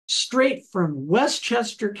straight from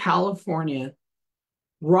Westchester, California,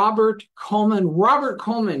 Robert Kuhlmann. Robert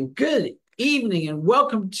Kuhlmann, good evening and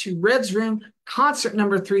welcome to Red's Room, concert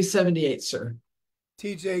number 378, sir.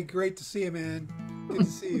 TJ, great to see you, man. Good to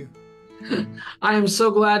see you. I am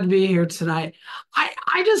so glad to be here tonight. I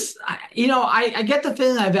get the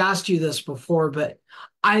feeling I've asked you this before, but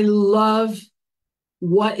I love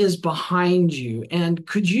what is behind you. And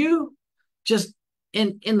could you just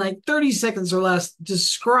in like 30 seconds or less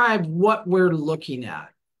describe what we're looking at?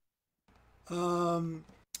 Um,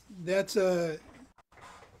 that's a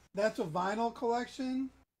vinyl collection,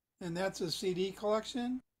 and that's a CD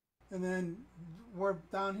collection, and then we're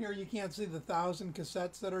down here. You can't see the 1,000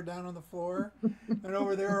 cassettes that are down on the floor, and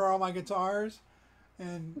over there are all my guitars,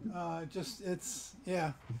 and just it's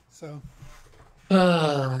yeah. So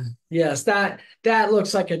Uh, yes, that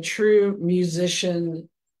looks like a true musician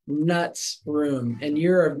nuts room, and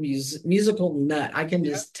you're a musical nut. I can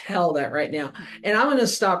yeah, just tell that right now. And I'm going to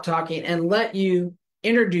stop talking and let you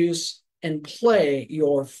introduce and play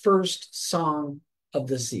your first song of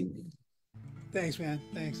this evening. thanks, man.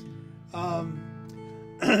 Thanks. Um,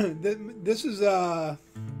 this is I'm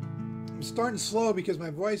starting slow because my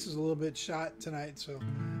voice is a little bit shot tonight, so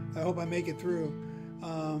I hope I make it through.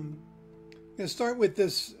 I'm gonna start with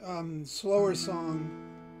this slower song.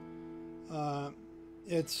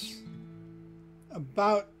 It's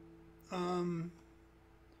about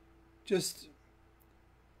just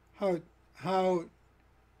how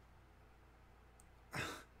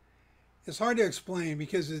it's hard to explain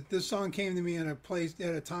because this song came to me in a place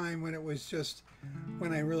at a time when it was just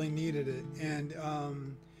when I really needed it, and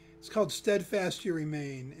it's called "Steadfast You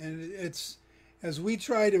Remain," and it's as we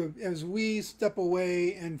step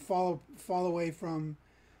away and fall away from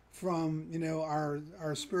our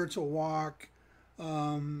spiritual walk,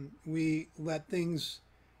 we let things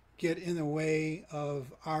get in the way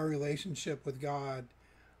of our relationship with God.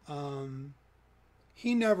 Um,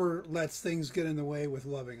 he never lets things get in the way with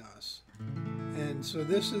loving us, and so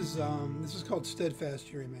this is called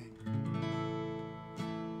 "Steadfast You Remain."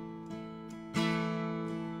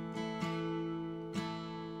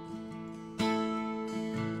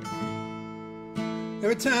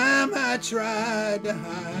 Every time I tried to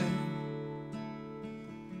hide,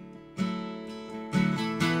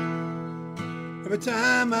 every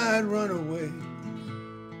time I'd run away,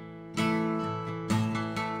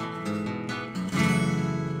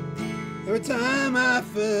 every time I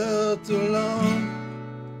felt alone,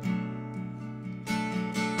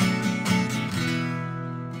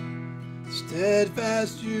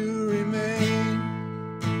 steadfast you remain.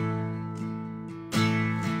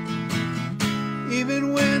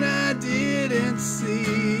 Even when I didn't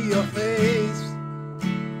see your face,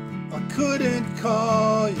 I couldn't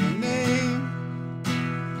call your name,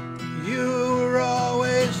 you were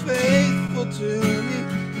always faithful to me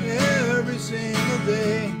every single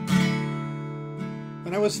day.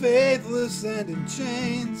 When I was faithless and in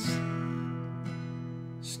chains,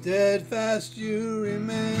 steadfast you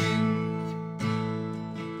remain.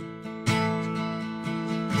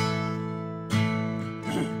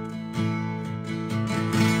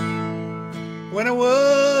 When I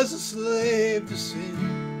was a slave to sin,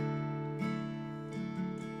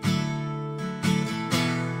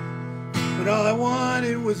 but all I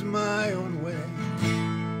wanted was my own way,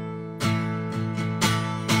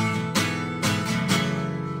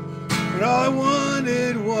 but all I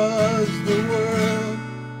wanted was the world.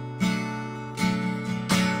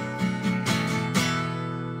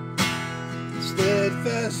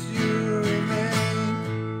 Steadfast you remain.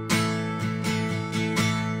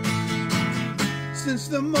 Since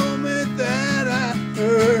the moment that I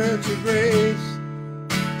heard your grace,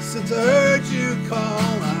 since I heard you call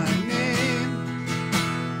my name,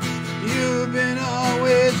 you've been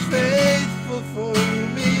always faithful for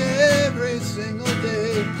me every single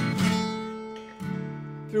day.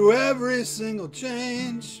 Through every single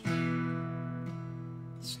change,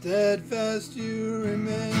 steadfast you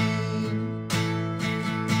remain.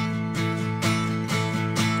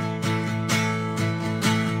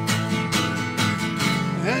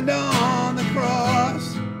 And on the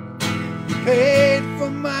cross, you paid for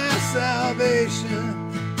my salvation.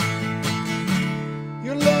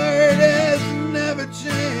 Your Lord has never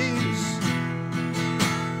changed.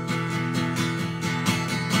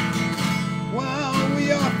 While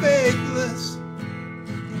we are faithless,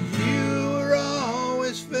 you are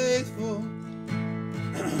always faithful.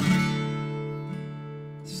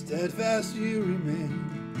 Steadfast you remain.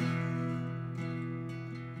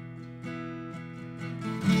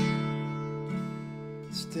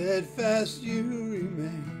 Steadfast you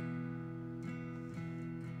remain.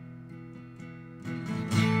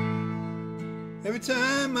 Every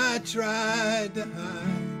time I tried to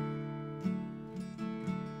hide,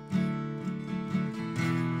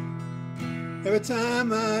 every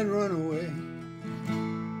time I'd run away,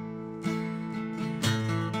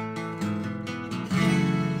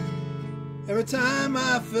 every time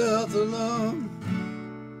I felt alone,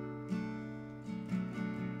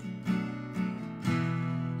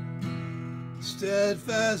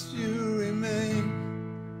 steadfast you remain.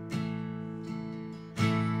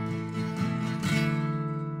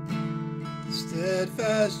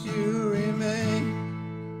 Steadfast you remain.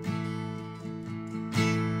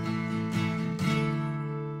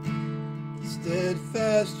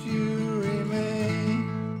 Steadfast you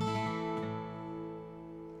remain.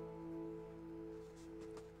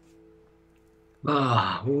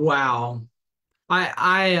 Ah, wow.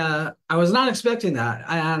 I was not expecting that.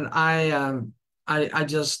 And I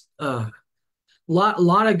just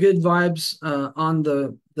lot of good vibes on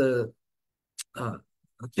the uh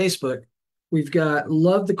Facebook. We've got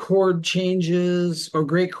love the chord changes or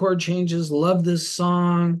great chord changes, love this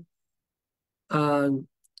song. Um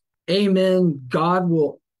Amen. God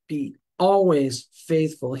will be always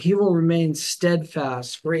faithful. He will remain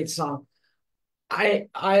steadfast. Great song. I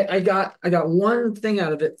got one thing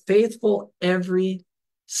out of it. Faithful every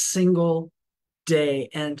single day.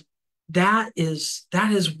 And that is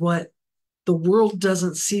what the world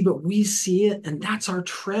doesn't see, but we see it. And that's our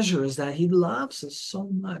treasure, is that he loves us so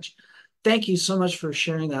much. Thank you so much for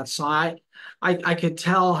sharing that song. I could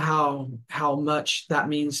tell how much that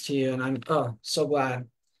means to you, and I'm so glad.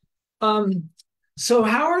 Um, so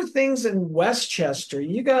how are things in Westchester?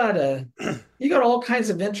 You got all kinds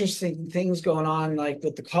of interesting things going on, like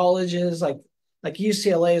with the colleges, like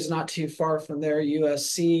UCLA is not too far from there,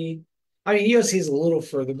 USC. I mean, USC is a little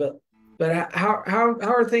further, but how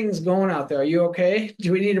are things going out there? Are you okay?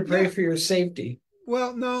 Do we need to pray Yeah. for your safety?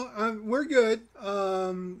 Well, no, we're good.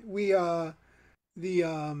 We the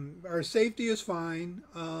our safety is fine.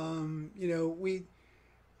 We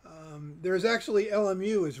there's actually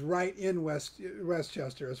LMU is right in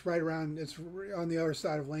Westchester. It's right around. It's on the other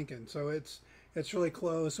side of Lincoln, so it's really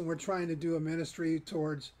close. And we're trying to do a ministry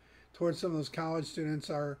towards some of those college students.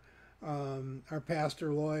 Our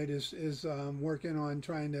pastor Lloyd is working on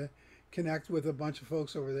trying to connect with a bunch of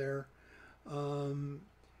folks over there. Um,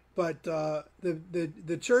 but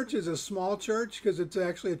the church is a small church because it's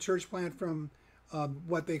actually a church plant from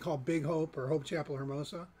what they call Big Hope or Hope Chapel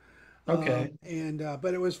Hermosa. Okay. And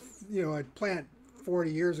But it was a plant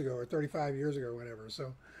 40 years ago or 35 years ago or whatever.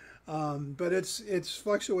 So, but it's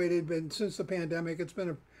fluctuated. But since the pandemic, it's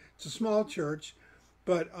a small church,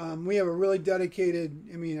 but we have a really dedicated.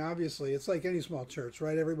 I mean, obviously, it's like any small church,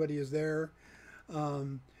 right? Everybody is there.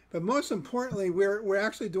 But most importantly, we're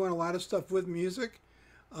actually doing a lot of stuff with music.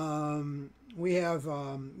 We have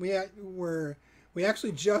we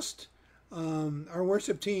actually just our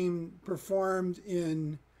worship team performed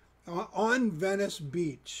in on Venice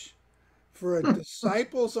Beach for a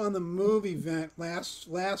Disciples on the Move event last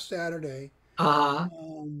Saturday. Uh-huh.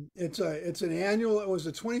 It's an annual. It was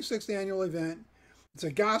the 26th annual event. It's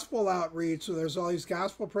a gospel outreach, so there's all these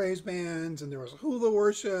gospel praise bands, and there was hula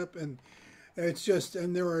worship, and there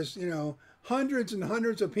was hundreds and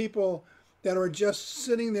hundreds of people that are just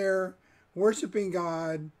sitting there worshiping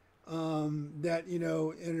God. And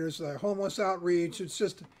there's a homeless outreach. It's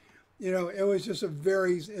just it was just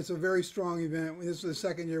it's a very strong event. This is the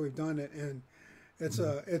second year we've done it, and it's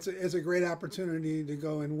a great opportunity to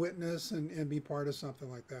go and witness and be part of something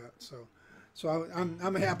like that. So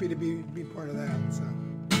I'm happy to be part of that. So.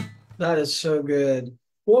 That is so good.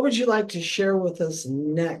 What would you like to share with us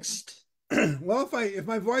next? Well, if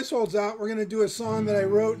my voice holds out, we're going to do a song that I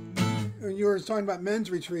wrote when you were talking about men's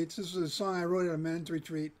retreats. This was a song I wrote at a men's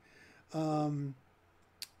retreat,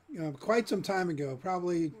 quite some time ago,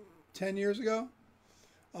 probably 10 years ago.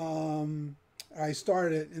 I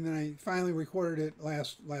started it, and then I finally recorded it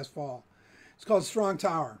last fall. It's called Strong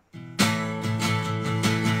Tower.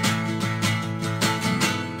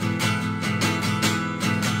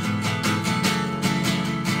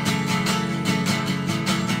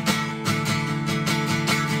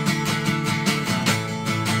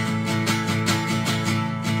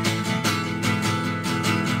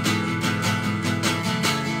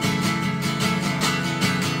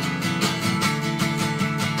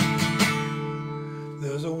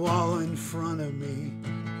 There's a wall in front of me.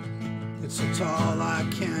 It's so tall I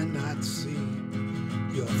cannot see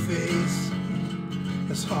your face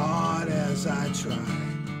as hard as I try.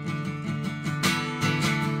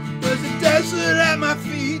 There's a desert at my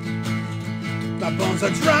feet. My bones are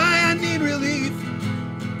dry, I need relief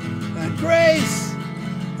and grace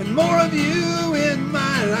and more of you in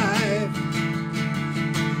my life.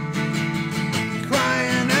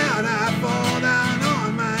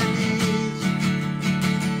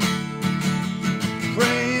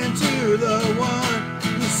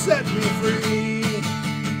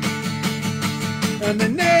 And the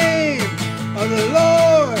name of the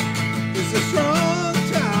Lord is a strong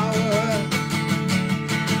tower.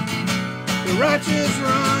 The righteous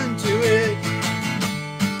run to it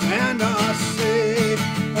and are safe.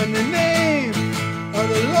 And the name of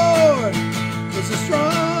the Lord is a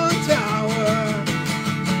strong tower.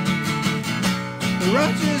 The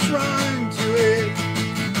righteous run to it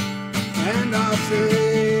and are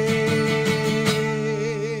safe.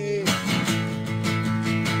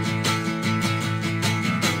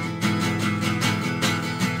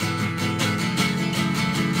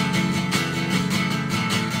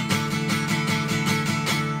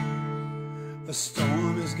 A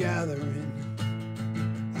storm is gathering.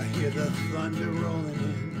 I hear the thunder rolling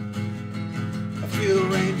in. I feel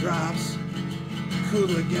raindrops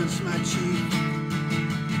cool against my cheek.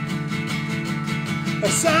 A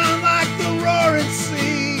sound like the roaring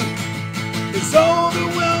sea is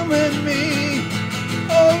overwhelming me.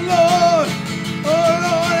 Oh Lord,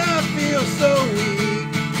 I feel so weak.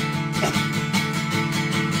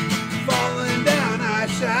 Falling down, I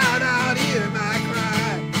shout out, hear my cry.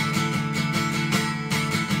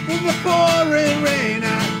 In the pouring rain, I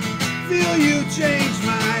feel you change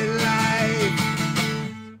my life.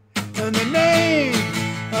 And the name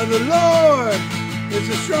of the Lord is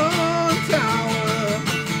a strong tower.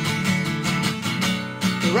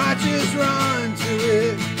 The righteous run to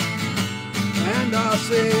it and are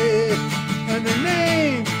safe. And the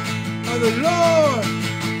name of the Lord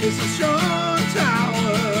is a strong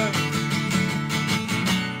tower.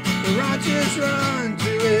 The righteous run to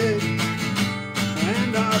it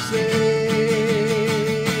and are safe.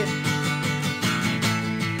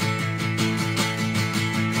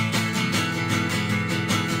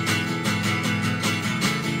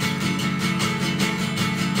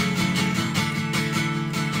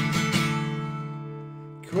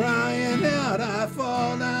 Crying out, I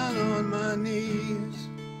fall down on my knees,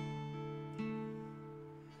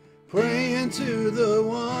 praying to the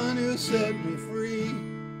one who set me free.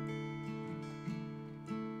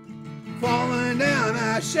 Falling down,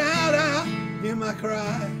 I shout out, hear my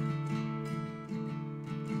cry.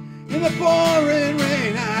 In the pouring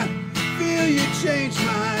rain, I feel you change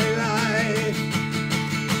my life.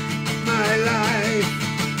 My life,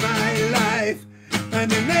 my life. And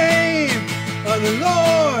the name of the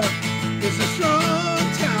Lord is a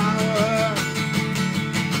strong tower.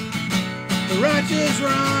 The righteous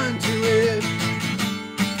run to it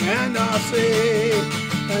and are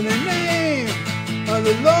safe. And the name of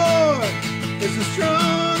the Lord is a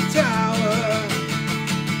strong tower.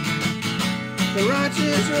 The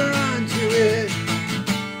righteous run to it.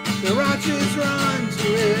 The righteous run to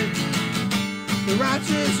it. The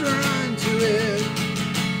righteous run to it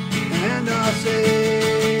and are safe.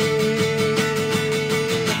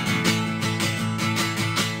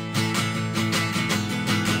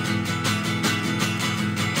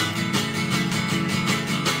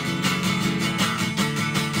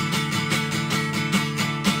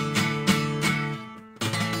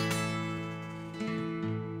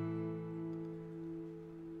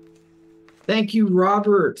 Thank you,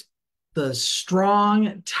 Robert. The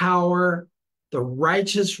strong tower, the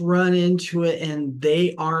righteous run into it, and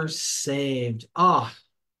they are saved. Oh,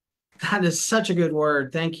 that is such a good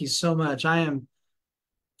word. Thank you so much. I'm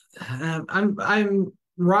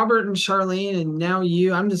Robert and Charlene, and now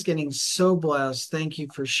you. I'm just getting so blessed. Thank you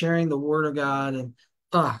for sharing the word of God, and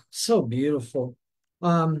so beautiful.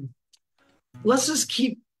 Um, let's just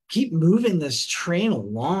keep moving this train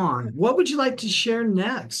along. What would you like to share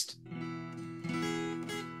next?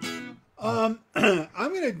 I'm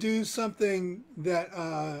going to do something that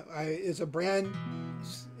is a brand.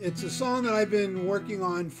 It's a song that I've been working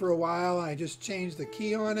on for a while. I just changed the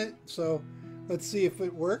key on it, so let's see if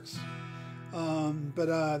it works.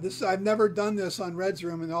 This I've never done this on Red's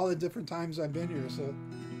Room in all the different times I've been here. So,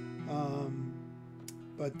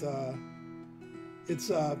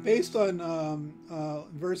 it's based on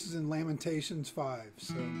verses in Lamentations 5.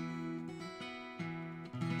 So.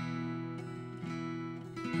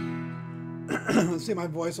 Let's see, my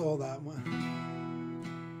voice will hold that one.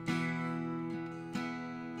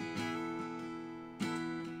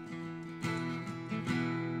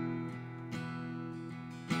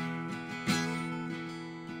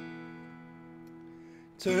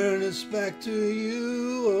 Turn us back to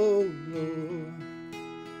you, oh Lord.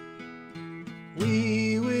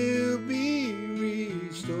 We will be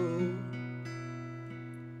restored.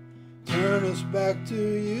 Turn us back to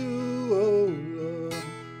you, oh Lord.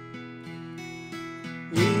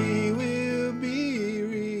 We will be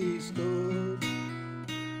restored.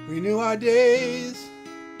 Renew our days,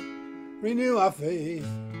 renew our faith.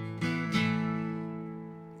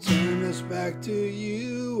 Turn turn us back to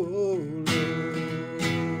you, oh Lord.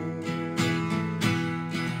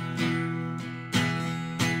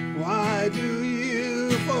 Why do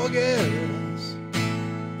you forget us,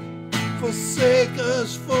 forsake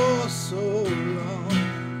us for so long?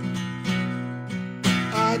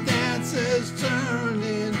 Our dances turn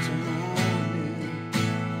into mourning.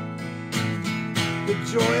 The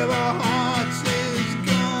joy of our hearts is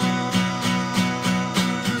gone.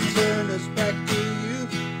 Turn us back to you,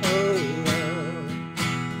 oh Lord.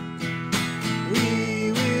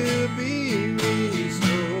 We will be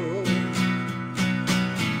restored.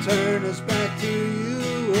 Turn us back to you,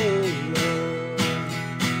 oh Lord.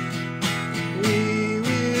 We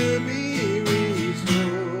will be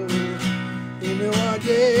restored. Renew our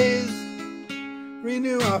days,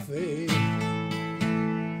 renew our faith.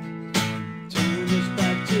 Turn us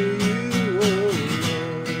back to you, oh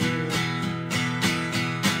Lord.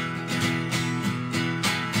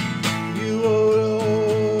 You, oh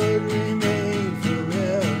Lord, remain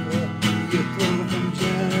forever. Your throne from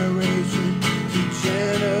generation to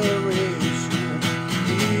generation.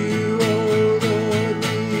 You, oh Lord,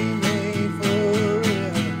 remain forever.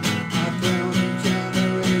 Our throne from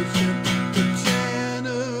generation to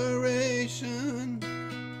generation.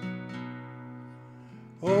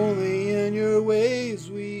 Only in your ways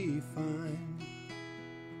we find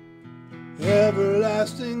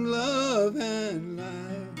everlasting love and life.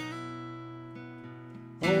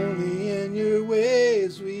 Only in your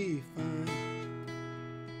ways we find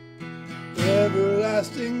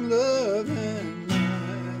everlasting love and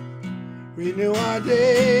life. Renew our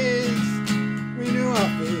days, renew our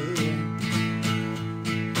faith.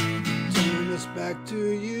 Turn us back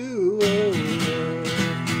to you, oh Lord.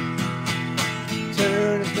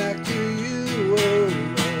 Turn us back to you, oh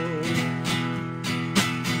Lord.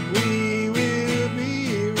 We will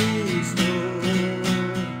be restored.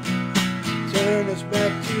 Turn us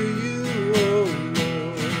back to you, oh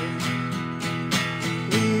Lord.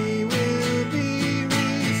 We will be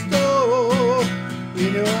restored.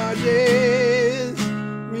 Renew our days,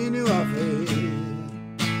 renew our faith.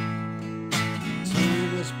 Turn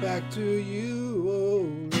us back to you, oh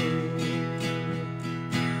Lord.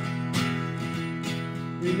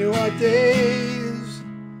 Renew our days,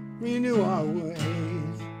 renew our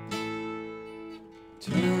ways.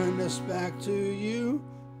 Turn us back to you,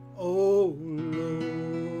 oh Lord.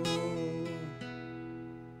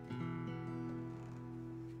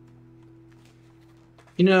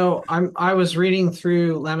 I was reading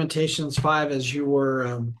through Lamentations 5 as you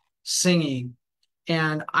were singing,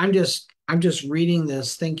 and I'm just reading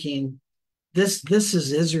this thinking this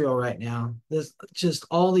is Israel right now. This just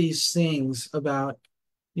all these things about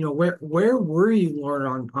where were you, Lord,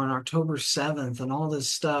 on October 7th and all this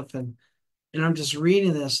stuff, and I'm just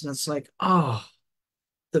reading this and it's like, oh,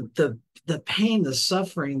 the pain, the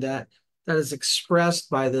suffering that is expressed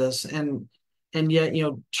by this, and yet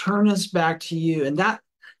turn us back to you, and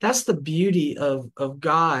that's the beauty of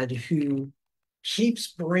God, who keeps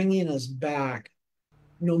bringing us back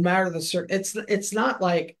no matter the it's not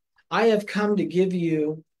like I have come to give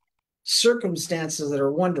you circumstances that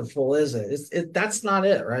are wonderful, is it? That's not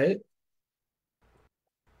it, right?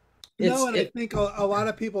 No, It's and I it think a lot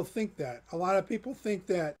of people think that. A lot of people think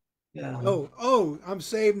that, Yeah. oh, I'm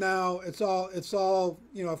saved now. It's all,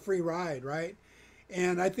 a free ride, right?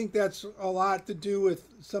 And I think that's a lot to do with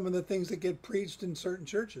some of the things that get preached in certain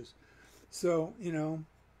churches. So,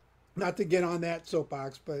 not to get on that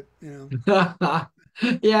soapbox, but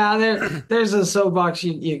Yeah, there's a soapbox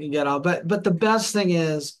you can get on, but the best thing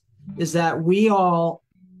is that we all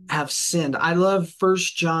have sinned. I love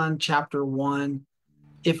First John chapter 1.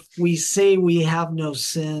 If we say we have no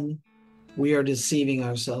sin, we are deceiving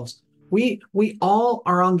ourselves. We all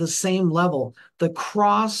are on the same level. The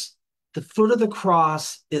cross, the foot of the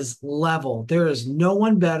cross is level. There is no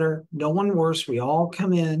one better, no one worse. We all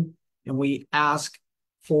come in and we ask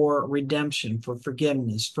for redemption, for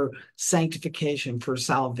forgiveness, for sanctification, for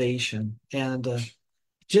salvation. And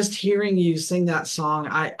just hearing you sing that song,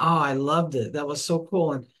 I loved it. That was so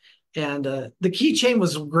cool. And the keychain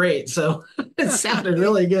was great, so it sounded thank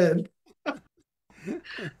really you. good.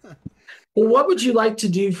 Well, what would you like to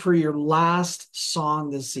do for your last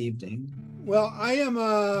song this evening? Well, I'm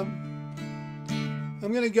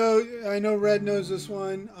gonna go. I know Red knows this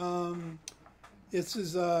one. This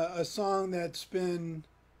is a song that's been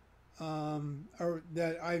or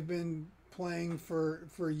that I've been playing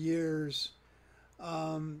for years.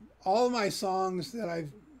 All of my songs that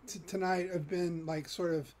tonight have been like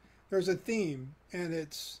sort of there's a theme, and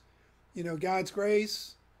it's God's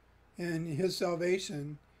grace and His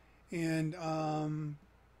salvation, and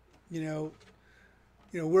you know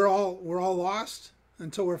we're all lost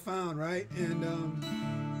until we're found, right? And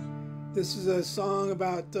this is a song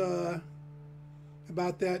about that,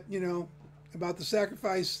 about the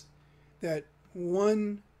sacrifice that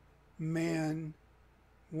one man,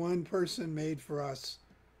 one person made for us,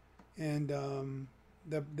 and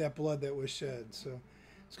that blood that was shed. So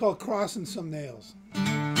it's called "Crossing Some Nails."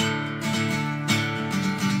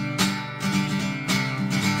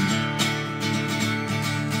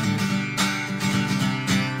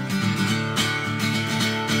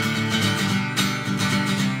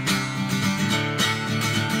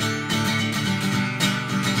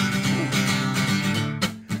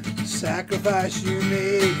 Sacrifice you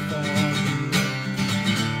made for me,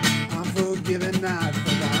 I'm forgiven, not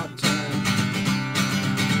forgotten.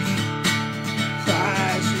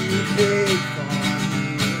 Price you paid for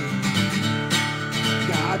me,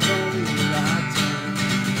 God's only begotten.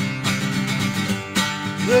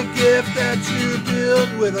 The gift that you built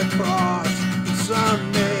with a cross and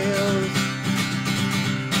some nails.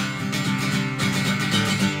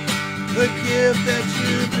 The gift that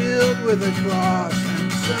you built with a cross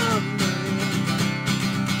and some nails.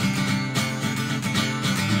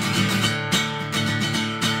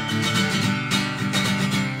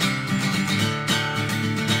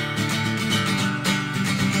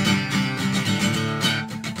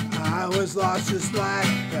 I was lost just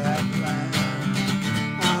like that lamb,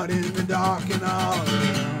 out in the dark and all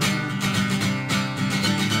alone.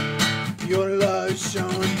 Your love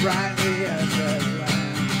shone brightly as that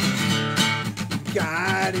lamb,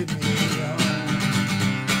 guided me home.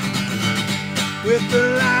 With the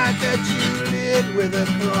light that you lit with a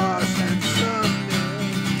cross and some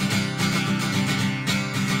nails.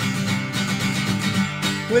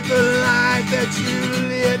 With the light that you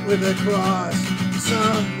lit with a cross and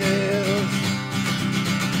some nails.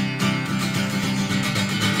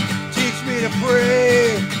 Teach me to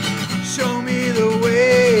pray, show me the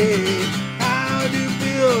way, how to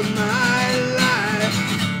build my life.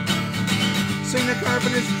 Sing the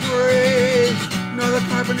carpenter's praise, know the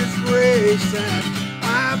carpenter's grace, and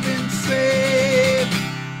I've been saved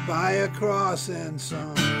by a cross and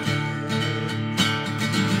some nails.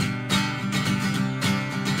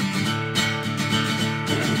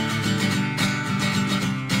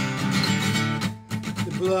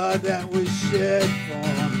 The blood that was shed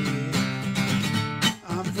for me,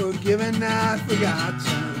 I'm forgiven, not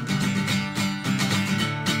forgotten.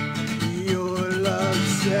 Your love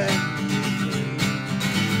set me free,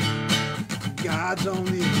 God's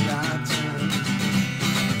only begotten.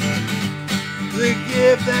 The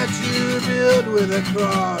gift that you built with a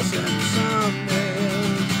cross and some nails.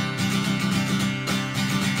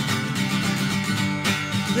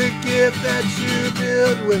 The gift that you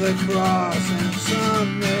built with a cross and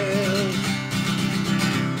some nails.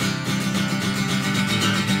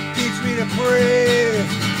 Teach me to pray,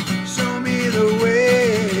 show me the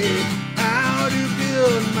way, how to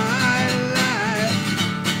build my life.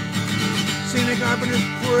 Sing the carpenter's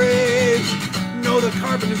praise, know the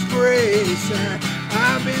carpenter's grace, and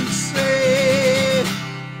I've been saved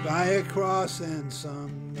by a cross and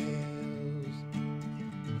some nails.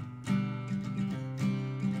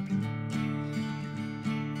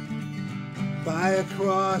 By a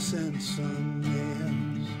cross and some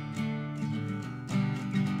nails.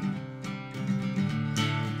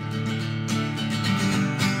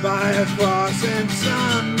 By a cross and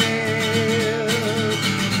some nails.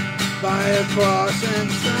 By a cross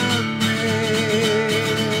and some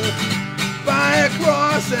nails. By a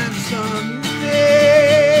cross and some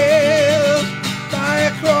nails. By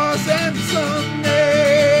a cross and some nails.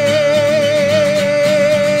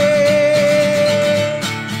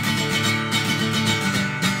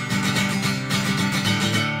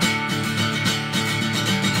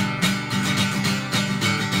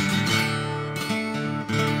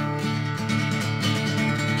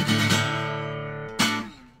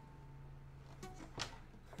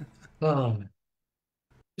 Oh,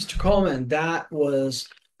 Mr. Coleman, that was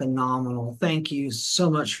phenomenal. Thank you so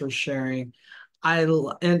much for sharing.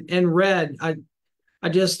 And Red, I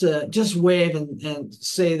just wave and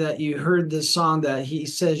say that you heard this song that he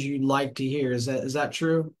says you'd like to hear. Is that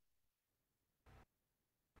true?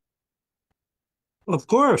 Of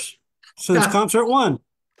course, since concert one.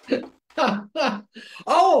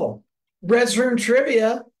 Oh, Red's Room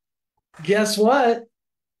Trivia. Guess what?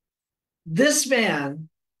 This man,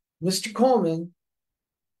 Mr. Coleman,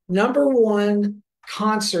 #1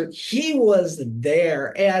 concert, he was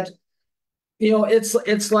there. And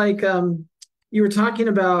it's like you were talking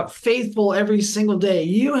about faithful every single day.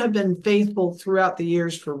 You have been faithful throughout the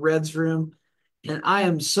years for Red's Room, and I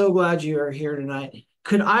am so glad you are here tonight.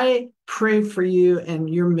 could I pray for you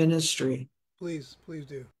and your ministry? Please, please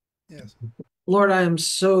do. Yes. Lord, I am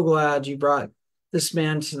so glad you brought this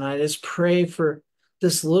man tonight. Let's pray for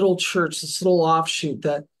this little church, this little offshoot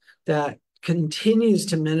that continues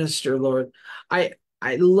to minister, Lord. I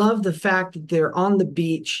love the fact that they're on the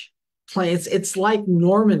beach playing. It's like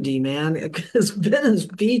Normandy, man, because Venice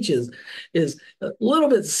Beach is a little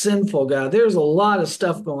bit sinful, God. There's a lot of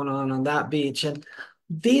stuff going on that beach. And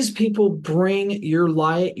these people bring your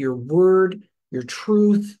light, your word, your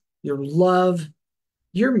truth, your love,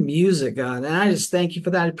 your music, God. And I just thank you for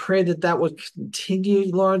that. I pray that that would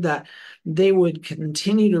continue, Lord, that they would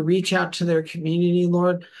continue to reach out to their community,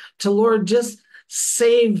 Lord, to Lord, just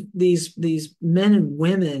save these men and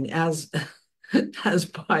women as as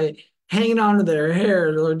by hanging on to their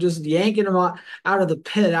hair, or just yanking them out of the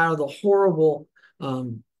pit, out of the horrible,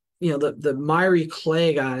 the miry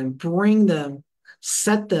clay, God, and bring them,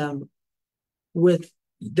 set them with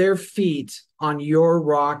their feet on your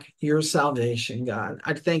rock, your salvation, God.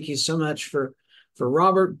 I thank you so much for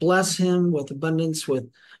Robert. Bless him with abundance,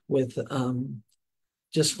 with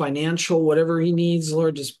just financial, whatever he needs,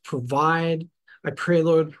 Lord, just provide. I pray,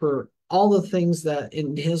 Lord, for all the things that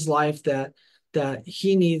in his life that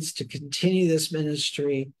he needs to continue this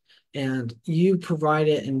ministry, and you provide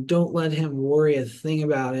it, and don't let him worry a thing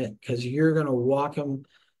about it, because you're going to walk him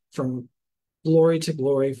from glory to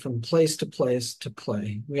glory, from place to place to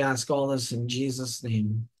play. We ask all this in Jesus'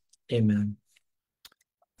 name. Amen.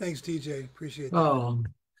 Thanks, TJ. Appreciate that. Oh,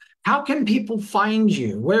 how can people find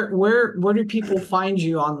you? Where do people find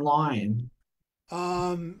you online?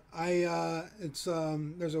 It's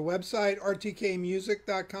there's a website,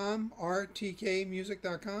 rtkmusic.com,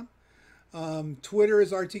 rtkmusic.com. Twitter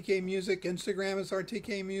is RTK Music, Instagram is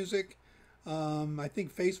RTK Music. I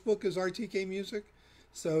think Facebook is RTK Music.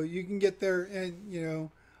 So you can get there, and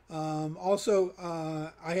also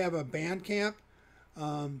I have a Bandcamp.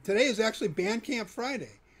 Today is actually Bandcamp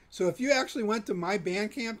Friday. So if you actually went to my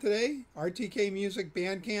Bandcamp today,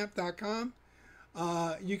 rtkmusicbandcamp.com,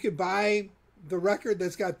 you could buy the record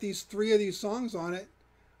that's got these three of these songs on it,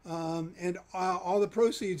 and all the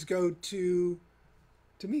proceeds go to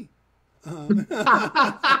me.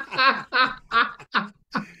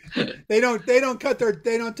 They don't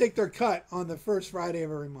take their cut on the first Friday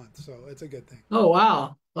of every month, so it's a good thing. Oh,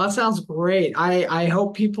 wow. Well, that sounds great. I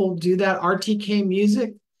hope people do that. RTK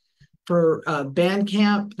Music for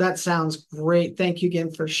Bandcamp. That sounds great. Thank you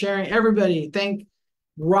again for sharing. Everybody, thank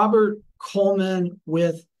Robert Kuhlmann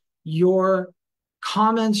with your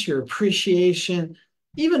comments, your appreciation,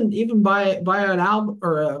 even buy an album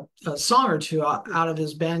or a song or two out of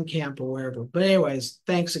his Bandcamp or wherever. But anyways,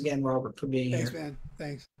 thanks again, Robert, for being Thanks, here. man.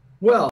 Thanks. Well,